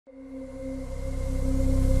Hello,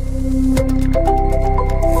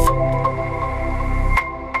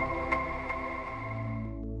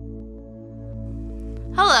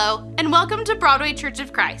 and welcome to Broadway Church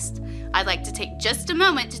of Christ. I'd like to take just a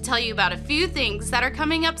moment to tell you about a few things that are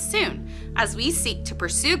coming up soon as we seek to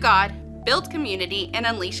pursue God, build community, and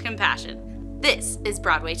unleash compassion. This is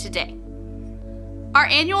Broadway Today. Our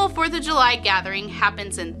annual 4th of July gathering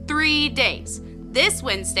happens in 3 days. This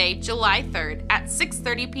Wednesday, July 3rd at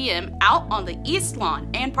 6:30 p.m. out on the East Lawn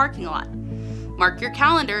and parking lot. Mark your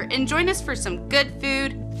calendar and join us for some good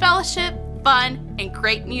food, fellowship, fun, and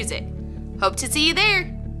great music. Hope to see you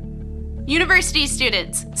there. University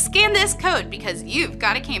students, scan this code because you've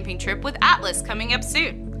got a camping trip with Atlas coming up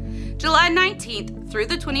soon. July 19th through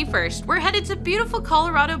the 21st, we're headed to beautiful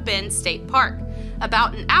Colorado Bend State Park,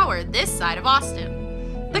 about an hour this side of Austin.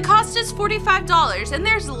 The cost is $45 and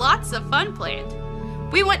there's lots of fun planned.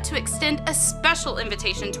 We want to extend a special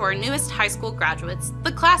invitation to our newest high school graduates,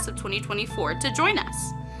 the class of 2024, to join us.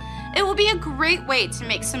 It will be a great way to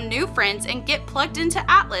make some new friends and get plugged into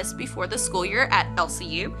Atlas before the school year at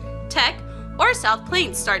LCU, Tech, or South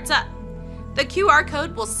Plains starts up. The QR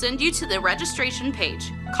code will send you to the registration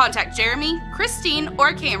page. Contact Jeremy, Christine,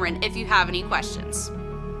 or Cameron if you have any questions.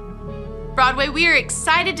 Broadway, we are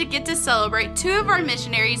excited to get to celebrate 2 of our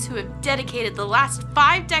missionaries who have dedicated the last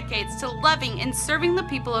 5 decades to loving and serving the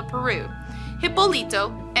people of Peru,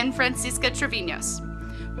 Hipólito and Francisca Treviños.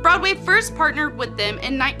 Broadway first partnered with them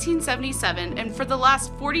in 1977, and for the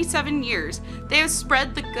last 47 years, they have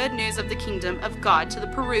spread the good news of the kingdom of God to the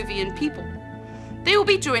Peruvian people. They will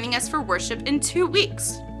be joining us for worship in 2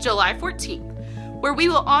 weeks, July 14th, where we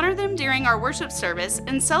will honor them during our worship service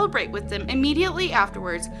and celebrate with them immediately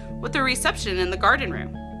afterwards with a reception in the garden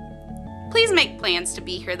room. Please make plans to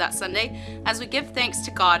be here that Sunday as we give thanks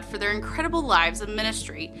to God for their incredible lives of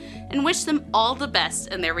ministry and wish them all the best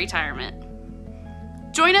in their retirement.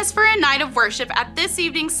 Join us for a night of worship at this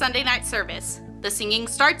evening's Sunday night service. The singing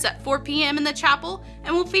starts at 4 p.m. in the chapel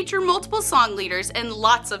and will feature multiple song leaders and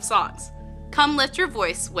lots of songs. Come lift your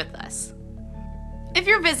voice with us. If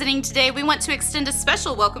you're visiting today, we want to extend a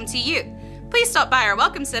special welcome to you. Please stop by our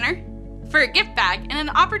Welcome Center for a gift bag and an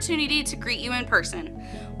opportunity to greet you in person.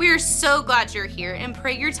 We are so glad you're here and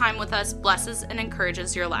pray your time with us blesses and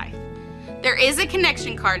encourages your life. There is a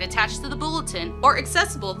connection card attached to the bulletin or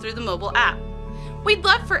accessible through the mobile app. We'd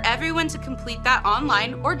love for everyone to complete that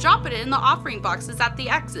online or drop it in the offering boxes at the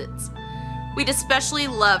exits. We'd especially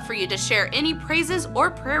love for you to share any praises or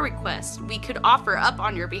prayer requests we could offer up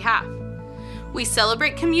on your behalf. We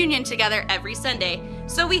celebrate communion together every Sunday,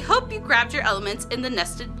 so we hope you grabbed your elements in the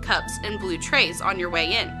nested cups and blue trays on your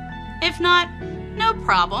way in. If not, no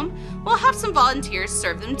problem. We'll have some volunteers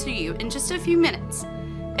serve them to you in just a few minutes.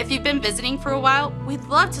 If you've been visiting for a while, we'd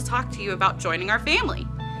love to talk to you about joining our family.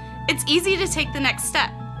 It's easy to take the next step.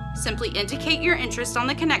 Simply indicate your interest on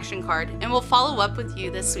the connection card and we'll follow up with you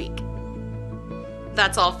this week.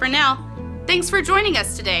 That's all for now. Thanks for joining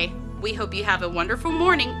us today. We hope you have a wonderful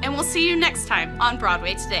morning and we'll see you next time on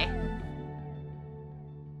Broadway Today.